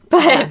not,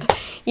 but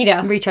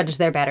Recharges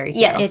their batteries.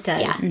 Yes. It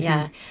does. Yeah.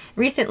 Yeah.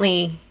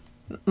 Recently,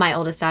 my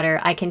oldest daughter,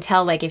 I can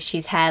tell like if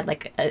she's had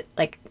like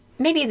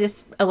maybe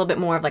just a little bit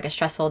more of like a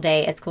stressful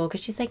day at school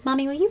because she's like,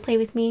 "Mommy, will you play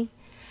with me?"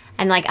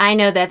 And like I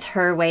know that's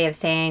her way of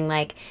saying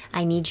like,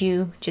 "I need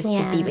you just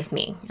to be Yeah. with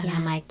me." And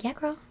I'm like, "Yeah,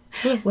 girl.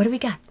 What do we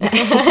got?"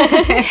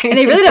 And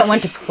they really don't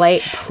want to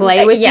play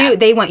with Yeah. you.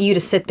 They want you to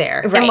sit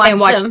there And and watch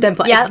watch them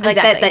play. Yeah, like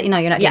exactly. that.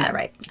 You're not doing that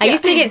right. I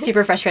used to get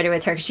super frustrated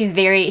with her because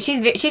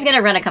she's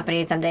gonna run a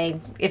company someday,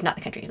 if not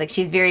the country. Like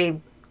she's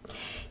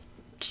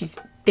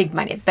big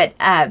minded, but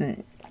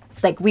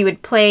like we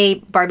would play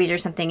Barbies or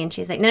something, and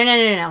she's like,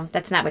 no,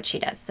 that's not what she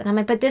does. And I'm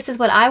like, but this is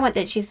what I want.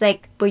 That she's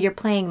like, well, you're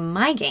playing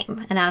my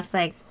game, and I was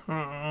like,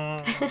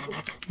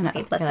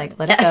 Okay, listen. like,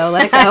 let it go,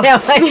 let it I go. know,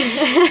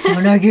 like,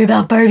 don't argue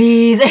about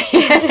Barbies.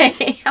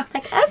 I'm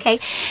like, okay,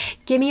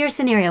 give me your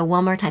scenario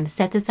one more time.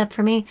 Set this up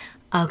for me.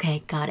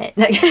 Okay, got it.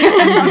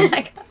 I'm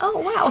like, oh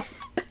wow.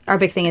 Our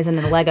big thing is in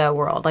the Lego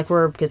world. Like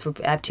because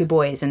I have two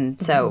boys,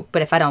 and so,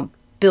 but if I don't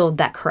build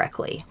that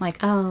correctly, I'm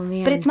like, Oh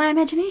man. but it's my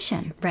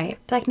imagination. Right.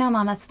 Be like, no,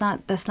 Mom, that's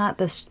not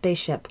the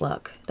spaceship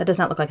look. That does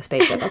not look like a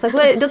spaceship. I was like,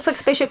 well, it looks like a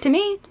spaceship to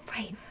me.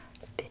 Right.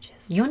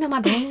 Bitches. You don't know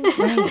my brain.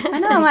 Right. I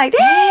know. I'm like,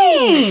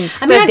 dang.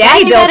 I'm But glad Daddy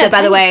you built got it,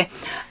 by the way.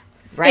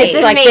 Right. It's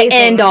like amazing. the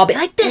end all. Be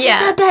like, this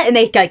Yeah. is the best, and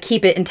they like,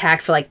 keep it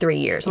intact for like 3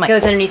 years. I'm like,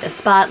 Goes underneath the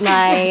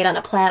spotlight on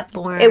a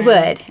platform. it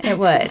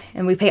would,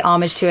 and we pay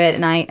homage to it,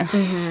 and I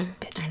I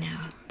know.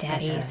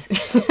 Daddies.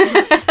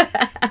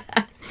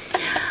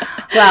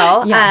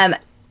 Well,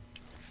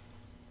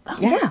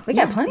 Yeah. we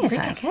got plenty of we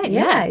time. got good,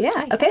 Yeah.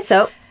 yeah. Okay,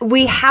 so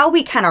how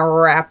we kind of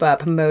wrap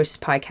up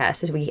most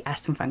podcasts is we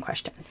ask some fun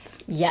questions.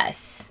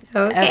 Yes.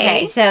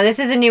 Okay. So this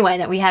is a new one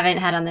that we haven't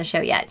had on the show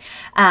yet.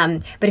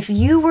 But if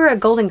you were a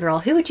golden girl,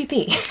 who would you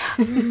be?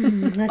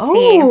 Let's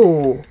see.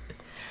 Oh,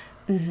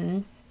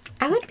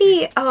 I would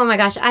be. Oh my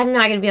gosh, I'm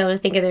not gonna be able to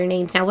think of their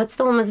names now. What's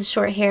the one with the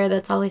short hair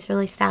that's always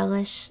really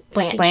stylish?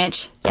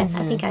 Blanche. Yes,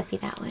 I think I'd be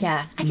that one.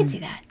 Yeah, I can see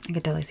that. I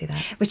could totally see that.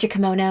 With your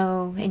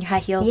kimono and your high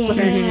heel Yeah.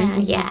 slippers.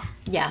 Yeah.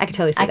 Yeah. I could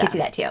totally see I that. could see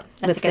that too. That's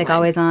a good Lipstick one.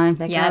 always on.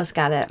 Like, Yeah. oh, it's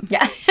got it.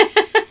 Yeah.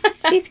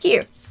 She's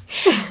cute.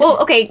 Well,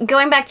 okay,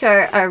 going back to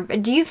our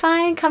do you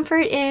find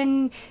comfort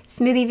in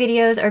smoothie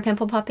videos or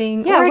pimple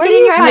popping? Yeah, or what do getting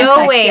you your find? eyes No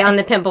fixed? way Yeah. on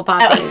the pimple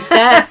popping.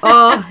 That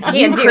You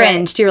can't do it.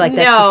 cringed. You were like,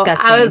 that's no,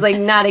 disgusting. I was like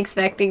not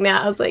expecting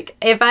that. I was like,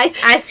 if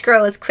I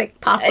scroll as quick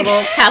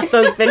possible past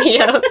those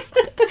videos.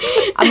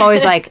 I'm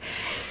always like,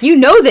 you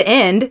know the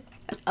end.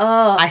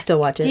 Oh. I still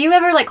watch it. Do you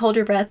ever like hold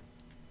your breath?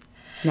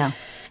 No.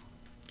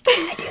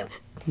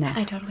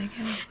 I totally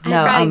do.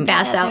 No, I'd probably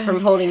pass out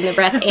from holding the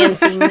breath and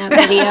seeing that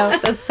video.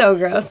 That's so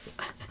gross.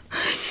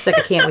 She's like,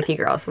 I can't with you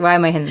girls. Why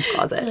am I in this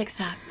closet? Like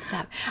stop.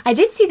 I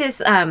did see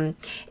this.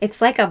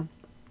 It's like a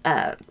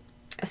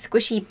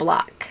squishy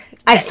block.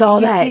 I saw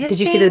You that. see this Did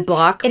you see thing? the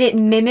block? And it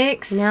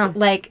mimics No.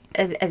 like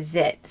a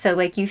zit. So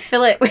like you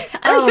fill it with.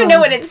 I don't even know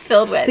what it's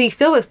filled with. So you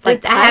fill with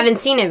like I haven't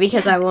seen it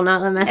because I will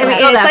not let myself I mean,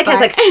 go it's that like far.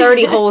 has like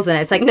 30 holes in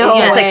it. It's like No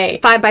it's way.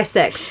 like 5 by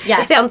 6.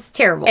 yeah. It sounds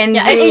terrible. And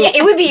Yeah, you,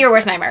 it would be your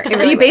worst nightmare. It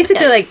really you would.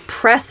 basically Yeah. like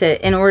press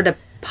it in order to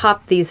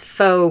pop these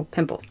faux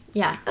pimples.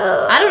 Yeah.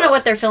 I don't know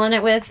what they're filling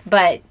it with,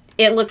 but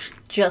it looks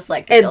just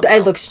like the real It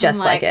deal. looks just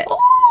I'm like it.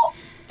 "Oh."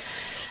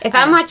 If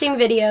I'm watching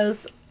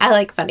videos, I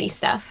like funny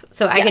stuff.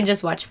 So I can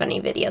just watch funny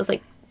videos.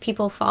 Like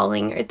people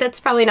falling. Or that's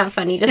probably not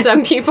funny to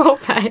some people,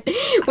 but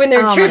when they're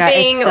Oh my God,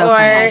 tripping it's so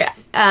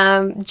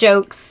or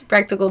jokes,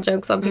 practical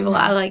jokes on people,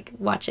 I like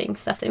watching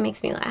stuff that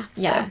makes me laugh.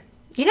 Yeah. So.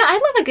 You know, I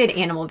love a good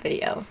animal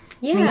video.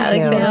 Yeah, Me too.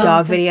 like that.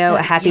 Dog video,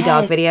 a happy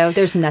dog Yes. video.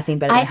 There's nothing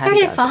better than I a happy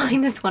started dog.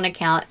 following this one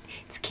account.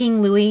 It's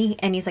King Louie,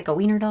 and he's like a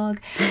wiener dog,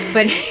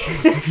 but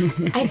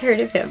I've heard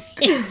of him.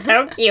 he's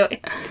so cute.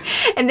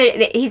 And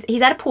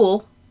he's at a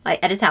pool, like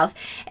at his house,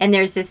 and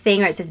there's this thing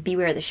where it says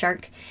 "Beware the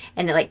shark,"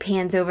 and it like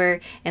pans over,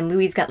 and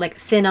Louie's got like a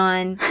fin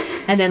on,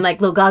 and then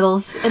like little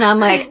goggles, and I'm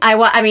like,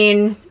 I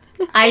mean,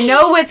 I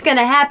know what's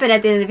gonna happen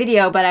at the end of the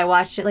video, but I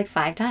watched it like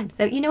 5 times.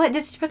 So you know what?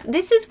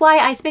 This is why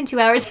I spend 2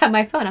 hours on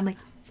my phone. I'm like,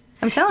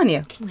 I'm telling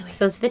you. It's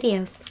those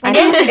videos. It's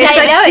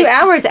like 2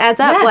 hours adds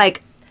up Yeah.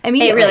 like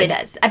immediately. It really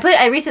does.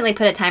 I recently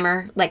put a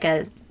timer, like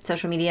a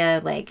social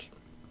media, like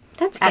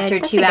That's good. after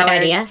That's 2 a good hours,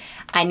 idea.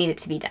 I need it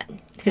to be done.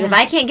 Because if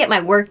I can't get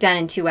my work done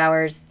in 2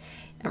 hours,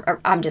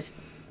 I'm just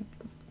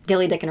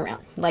dilly-dicking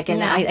around. Like,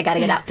 and I got to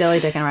get out. Dilly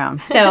dicking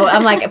around. So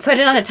I'm like, I put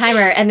it on a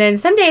timer, and then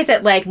some days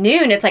at like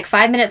noon, it's like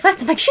 5 minutes less.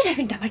 I'm like, shit, I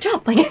haven't done my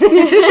job. Like, this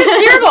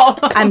is terrible.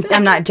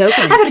 I'm not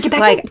joking. I gotta get back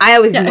like in. I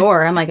always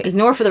ignore. I'm like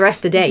ignore for the rest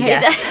of the day.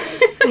 Yes,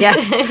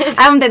 yes.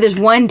 I don't think there's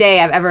one day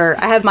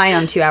I have mine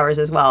on 2 hours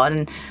as well,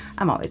 and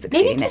I'm always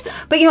exceeding just it.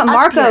 But you know, up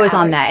Marco your is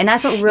on hours. that, and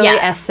that's what really Yeah.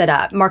 f's it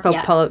up. Marco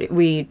Yeah. Polo.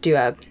 We do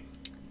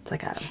it's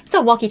like a It's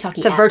a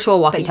walkie-talkie. It's a app, virtual but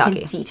you walkie-talkie.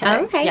 can see each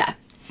other. Oh, okay. Yeah.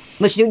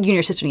 which you and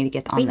your sister need to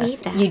get on We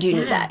this. need that. You do Yeah.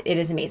 need that. It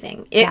is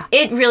amazing. Yeah.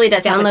 It really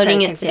does. help with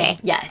Downloading it productivity. today.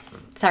 Yes.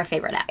 It's our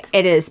favorite app.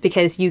 It is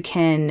because you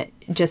can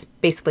just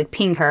basically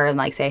ping her and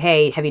like say,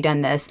 "Hey, have you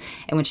done this?"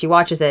 And when she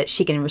watches it,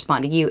 she can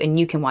respond to you, and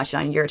you can watch it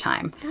on your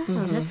time.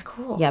 Oh, that's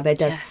cool. Yeah, but it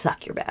does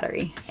suck your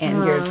battery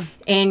and your.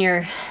 And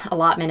your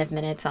allotment of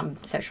minutes on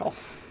social.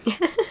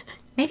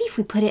 Maybe if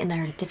we put it in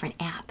a different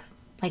app.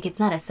 Like, it's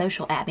not a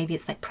social app. Maybe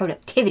it's like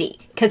productivity.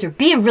 Because we're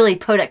being really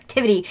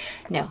productivity.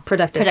 No.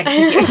 Productive. All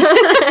right,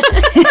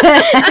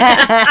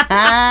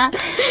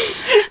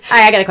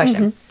 I got a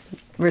question.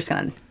 We're just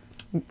gonna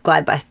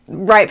glide by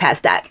right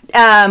past that.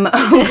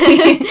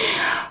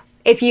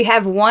 If you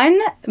have one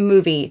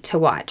movie to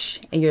watch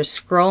and you're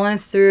scrolling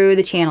through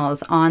the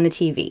channels on the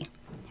TV,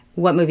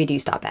 what movie do you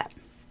stop at?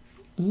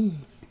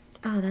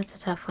 Oh, that's a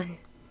tough one.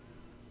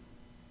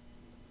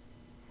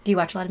 Do you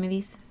watch a lot of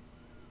movies?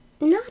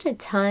 Not a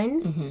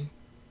ton.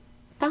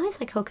 But I always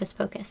like Hocus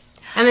Pocus.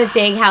 I'm a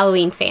big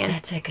Halloween fan.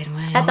 That's a good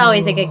one. That's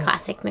always a good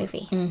classic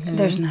movie.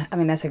 There's not. I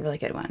mean, that's a really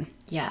good one.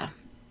 Yeah.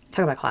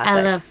 Talk about classic.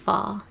 I love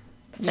fall.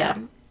 So Yeah.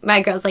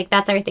 my girl's like,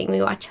 that's our thing.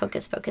 We watch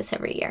Hocus Pocus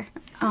every year.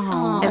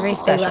 Oh, Every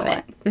that's a they special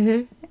love it.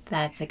 one.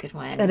 That's a good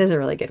one. That is a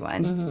really good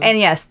one. And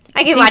yes,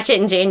 I can watch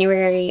it in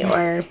January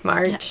or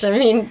March. I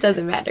mean, it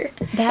doesn't matter.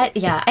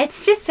 Yeah,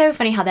 it's just so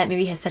funny how that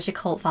movie has such a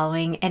cult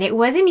following, and it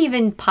wasn't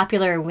even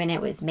popular when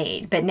it was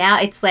made, but now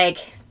it's like,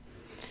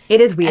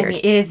 it is weird. I mean,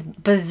 it is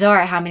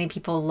bizarre how many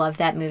people love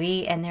that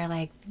movie, and they're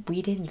like,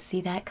 we didn't see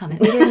that coming.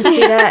 we didn't see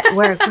that.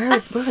 Where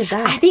was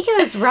I that? think it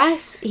was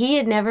Russ. He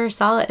had never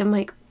saw it. I'm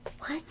like,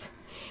 what?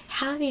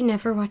 How have you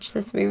never watched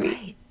this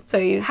movie?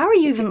 So How are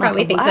you even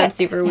probably like, thinks what? I'm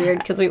super weird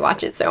because we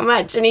watch it so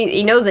much, and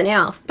he knows it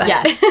now. But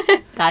Yeah,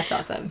 that's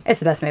awesome. It's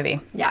the best movie.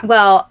 Yeah.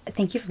 Well,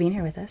 thank you for being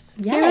here with us.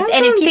 Yes, and if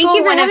welcome. Thank people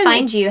you for want to having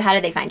find you, how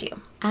do they find you?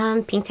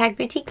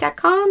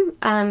 pinktagboutique.com.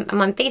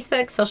 I'm on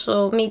Facebook,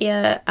 social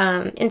media,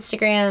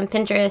 Instagram,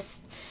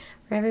 Pinterest.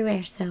 We're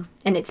everywhere. So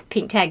And it's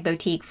Pink Tag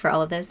Boutique for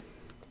all of those.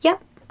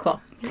 yep,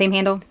 Cool. Same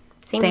handle.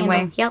 same Same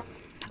handle. way? Yep.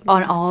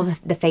 On all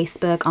the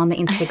Facebook, on the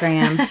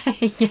Instagram.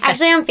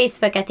 Actually, on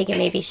Facebook, I think it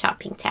may be Shop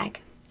Pink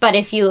Tag. But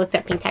if you looked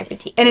up Pink Tag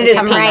Boutique, And it would is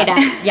come pink. right up.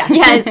 Yeah.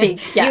 Yes,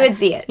 Yeah. you would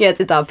see it. Yes,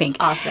 it's all pink.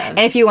 Awesome. And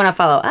if you want to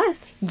follow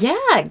us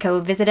Yeah, go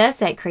visit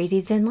us at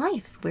Crazies in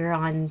Life. We're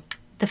on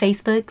the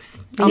Facebooks,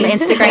 on the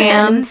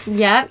Instagrams,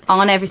 Yep.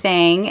 on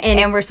everything, And-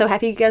 and we're so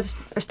happy you guys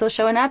are still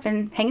showing up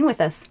and hanging with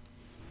us.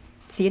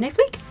 See you next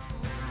week.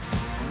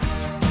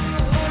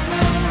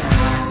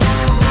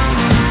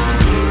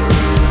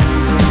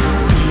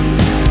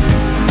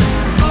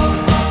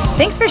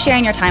 Thanks for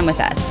sharing your time with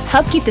us.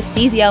 Help keep the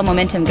CZL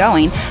momentum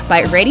going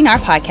by rating our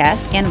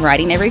podcast and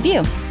writing a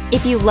review.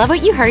 If you love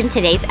what you heard in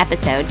today's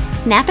episode,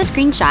 snap a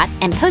screenshot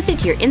and post it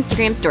to your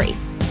Instagram stories.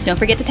 Don't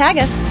forget to tag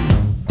us.